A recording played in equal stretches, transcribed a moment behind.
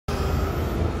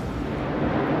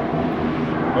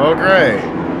Oh great.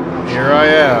 Here I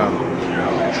am.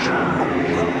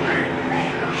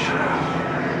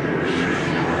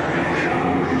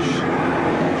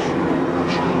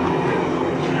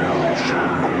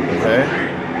 Okay.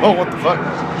 Oh, what the fuck?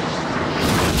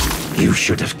 You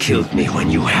should have killed me when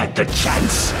you had the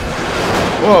chance.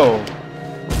 Whoa.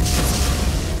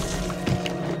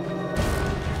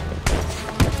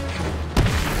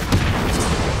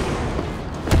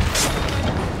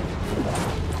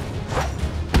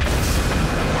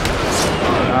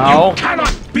 Ow. You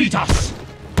cannot beat us!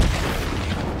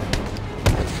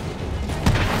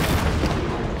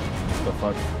 What the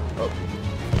fuck? Oh.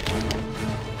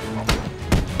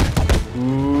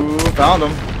 Ooh, found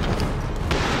him.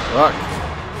 Fuck.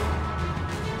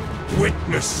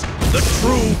 Witness the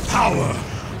true power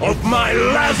of my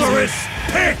Lazarus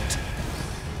pit!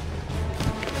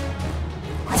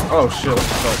 Oh shit, what the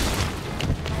fuck?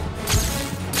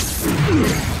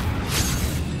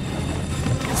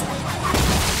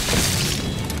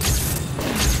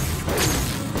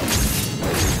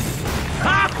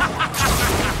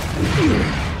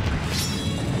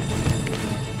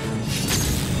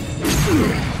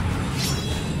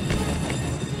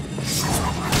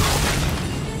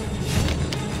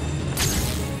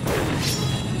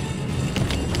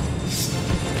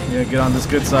 Yeah, get on this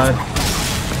good side.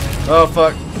 Oh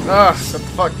fuck. Ah, what the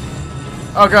fuck?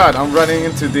 Oh god, I'm running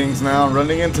into things now. I'm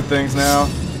running into things now.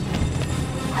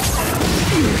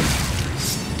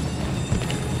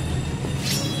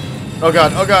 Oh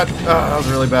god, oh god. Oh, that was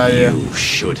really bad, yeah. You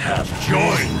should have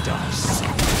joined us.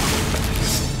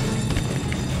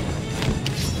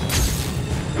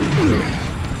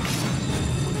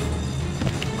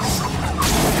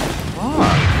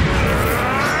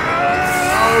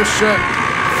 Oh shit.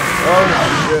 Oh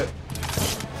shit.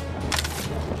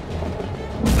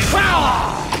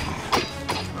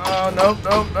 Oh no,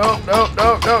 no, no, no,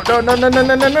 no, no, no, no, no, no,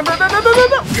 no, no, no, no, no, no, no,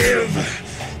 no. Give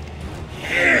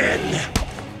in.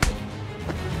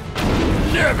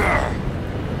 Never.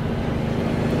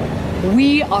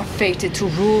 We are fated to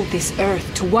rule this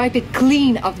earth, to wipe it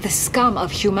clean of the scum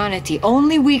of humanity.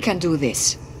 Only we can do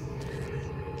this.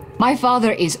 My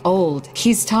father is old.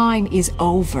 His time is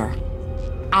over.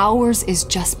 Ours is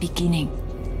just beginning.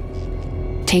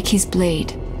 Take his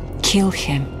blade. Kill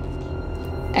him.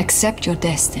 Accept your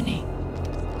destiny.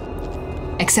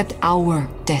 Accept our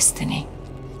destiny.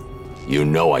 You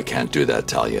know I can't do that,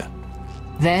 Talia.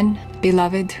 Then,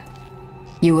 beloved,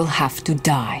 you will have to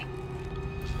die.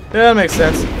 Yeah, that makes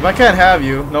sense. If I can't have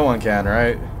you, no one can,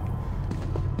 right?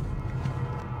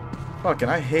 Fucking,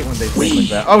 I hate when they think like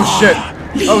that. Oh shit!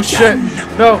 Oh shit!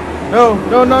 No! No!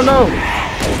 No! No! No!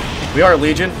 We are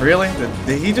Legion? Really?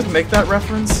 Did he just make that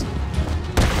reference?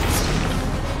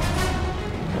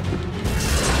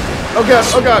 Oh god!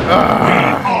 Oh god! We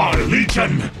are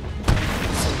Legion.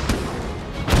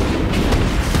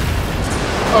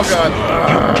 Oh god!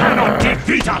 You cannot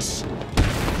defeat us.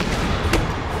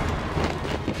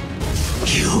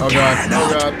 You Oh god!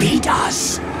 cannot Oh god! beat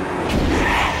us.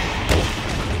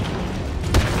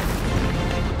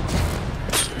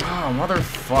 Oh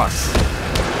motherfucks!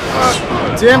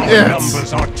 Damn Our it!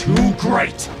 numbers are too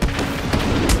great.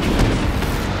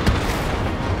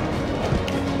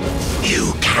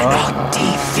 You cannot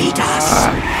defeat us.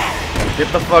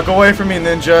 Get the fuck away from me,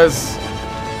 ninjas!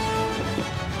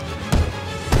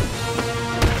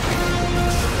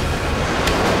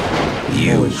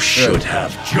 You Holy shit. should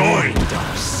have joined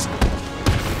us.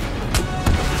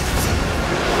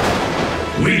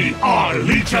 We are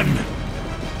Legion.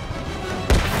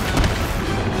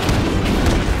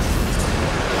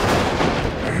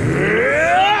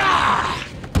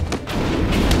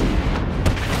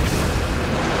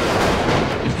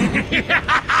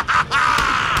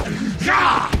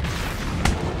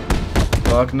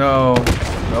 Fuck no.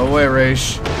 No way,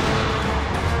 Raish.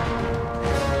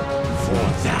 For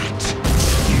that,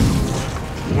 you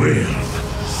will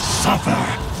suffer.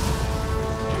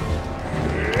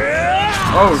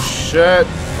 Oh shit.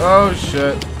 Oh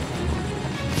shit.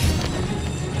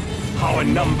 Our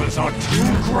numbers are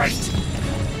too great.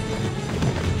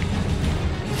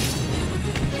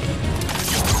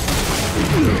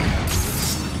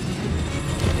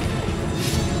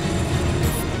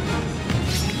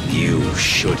 You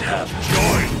should have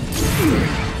joined.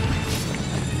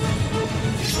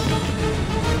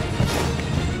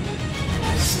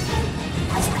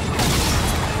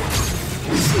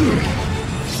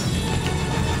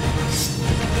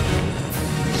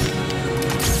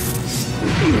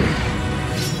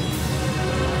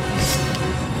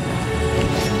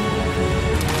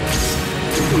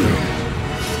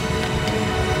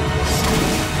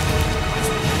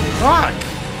 Fuck!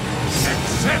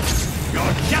 Accept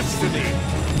your destiny!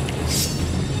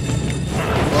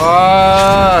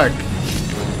 Fuck!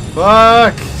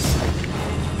 Fuck!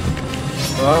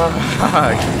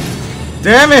 Fuck!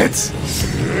 Damn it!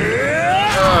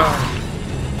 Ugh.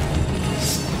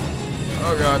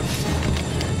 Oh god.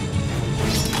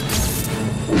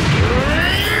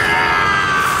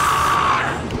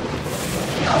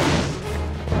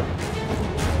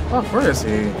 Oh, where is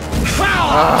he?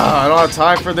 I don't have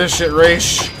time for this shit,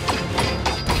 Raish.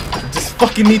 I just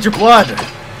fucking need your blood.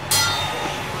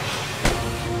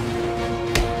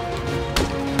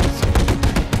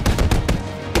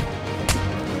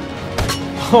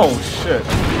 Oh shit.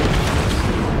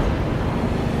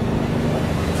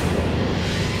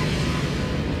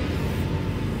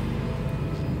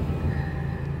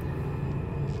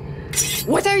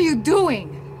 What are you doing?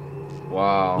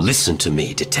 Wow. Listen to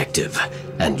me, detective,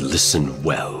 and listen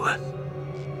well.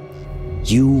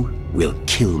 You will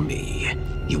kill me.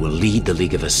 You will lead the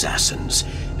League of Assassins,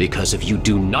 because if you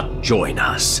do not join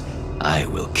us, I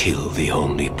will kill the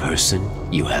only person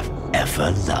you have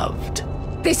ever loved.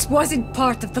 This wasn't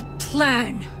part of the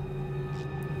plan.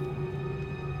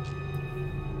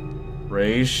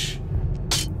 Raish.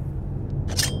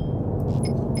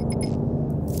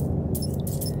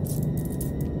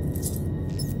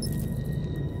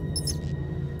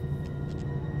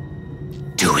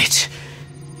 Do it.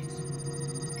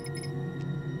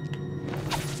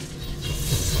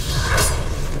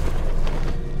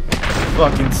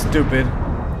 Fucking stupid.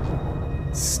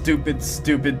 Stupid,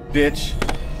 stupid bitch.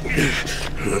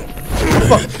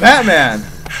 Fuck Batman!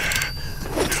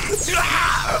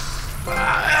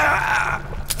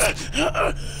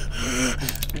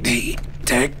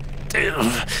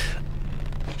 Detective.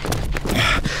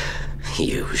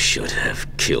 You should have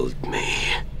killed me.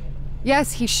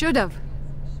 Yes, he should have.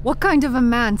 What kind of a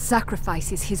man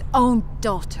sacrifices his own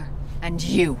daughter? And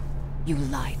you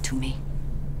lied to me.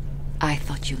 I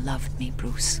thought you loved me,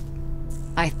 Bruce.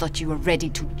 I thought you were ready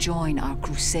to join our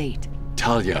crusade.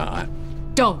 Talia,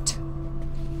 Don't!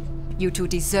 You two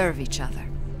deserve each other.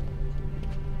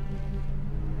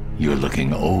 You're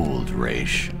looking old,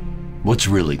 Raish. What's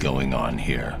really going on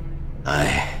here? I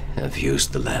have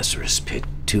used the Lazarus Pit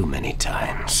too many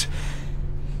times.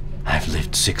 I've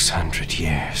lived 600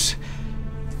 years.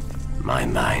 My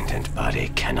mind and body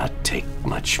cannot take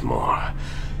much more.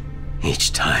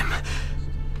 Each time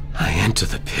I enter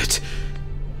the pit,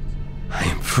 I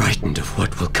am frightened of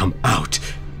what will come out.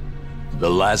 the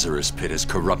Lazarus Pit has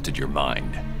corrupted your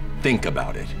mind. Think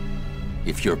about it.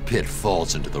 If your pit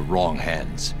falls into the wrong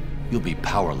hands, you'll be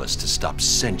powerless to stop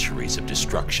centuries of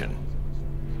destruction.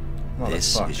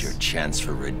 This is your chance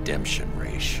for redemption,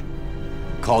 Raish.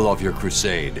 Call off your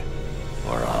crusade,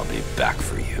 or I'll be back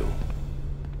for you.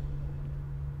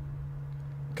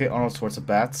 Okay, Arnold Schwarzenegger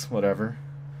bats, whatever.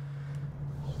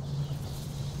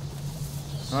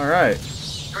 Alright.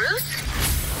 Bruce?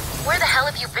 Where the hell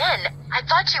have you been? I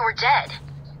thought you were dead.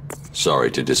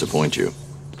 Sorry to disappoint you.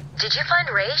 Did you find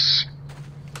Raish?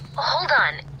 Hold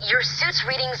on. Your suit's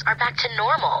readings are back to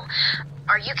normal.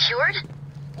 Are you cured?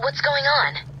 What's going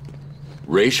on?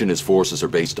 Raish and his forces are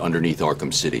based underneath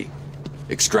Arkham City,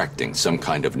 extracting some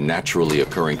kind of naturally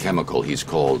occurring chemical he's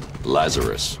called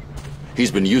Lazarus.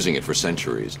 He's been using it for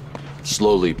centuries,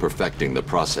 slowly perfecting the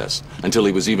process, until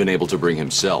he was even able to bring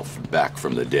himself back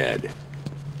from the dead.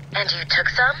 And you took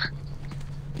some?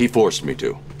 He forced me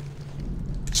to.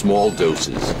 Small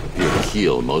doses appear to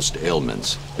heal most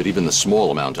ailments, but even the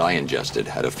small amount I ingested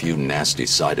had a few nasty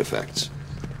side effects.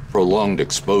 Prolonged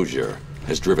exposure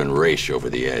has driven Raish over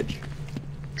the edge.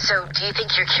 So, do you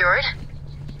think you're cured?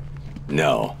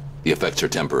 No, the effects are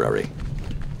temporary.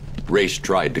 Raish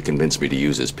tried to convince me to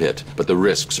use his pit, but the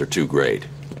risks are too great.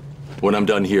 When I'm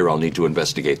done here, I'll need to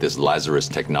investigate this Lazarus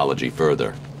technology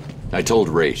further. I told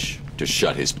Raish to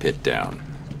shut his pit down.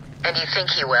 And you think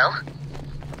he will?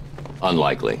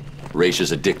 Unlikely. Raish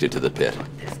is addicted to the pit.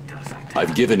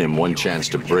 I've given him one chance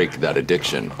to break that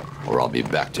addiction, or I'll be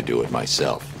back to do it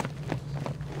myself.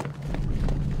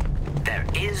 There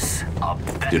is a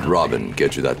better Did Robin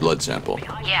get you that blood sample?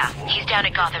 Yeah, he's down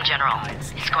at Gotham General.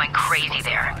 It's going crazy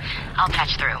there. I'll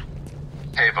patch through.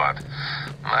 Hey, Bob.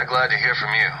 I'm glad to hear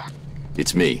from you.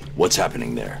 It's me. What's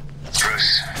happening there?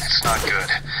 Bruce, it's not good.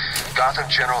 Gotham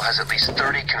General has at least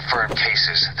 30 confirmed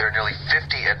cases. There are nearly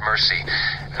 50 at Mercy,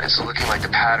 and it's looking like the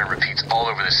pattern repeats all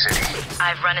over the city.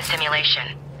 I've run a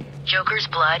simulation. Joker's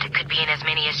blood could be in as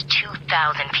many as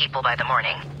 2,000 people by the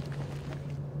morning.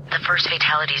 The first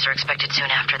fatalities are expected soon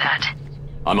after that.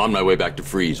 I'm on my way back to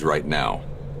Freeze right now.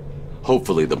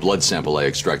 Hopefully the blood sample I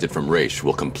extracted from Raish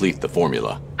will complete the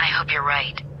formula. I hope you're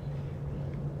right.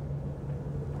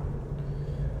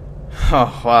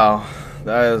 Oh, wow.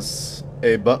 That is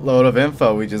a buttload of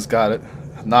info. We just got it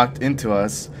knocked into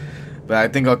us. But I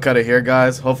think I'll cut it here,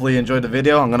 guys. Hopefully you enjoyed the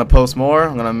video. I'm going to post more.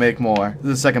 I'm going to make more.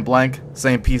 This is SeocndBlank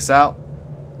saying peace out.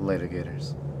 Later,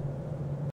 Gators.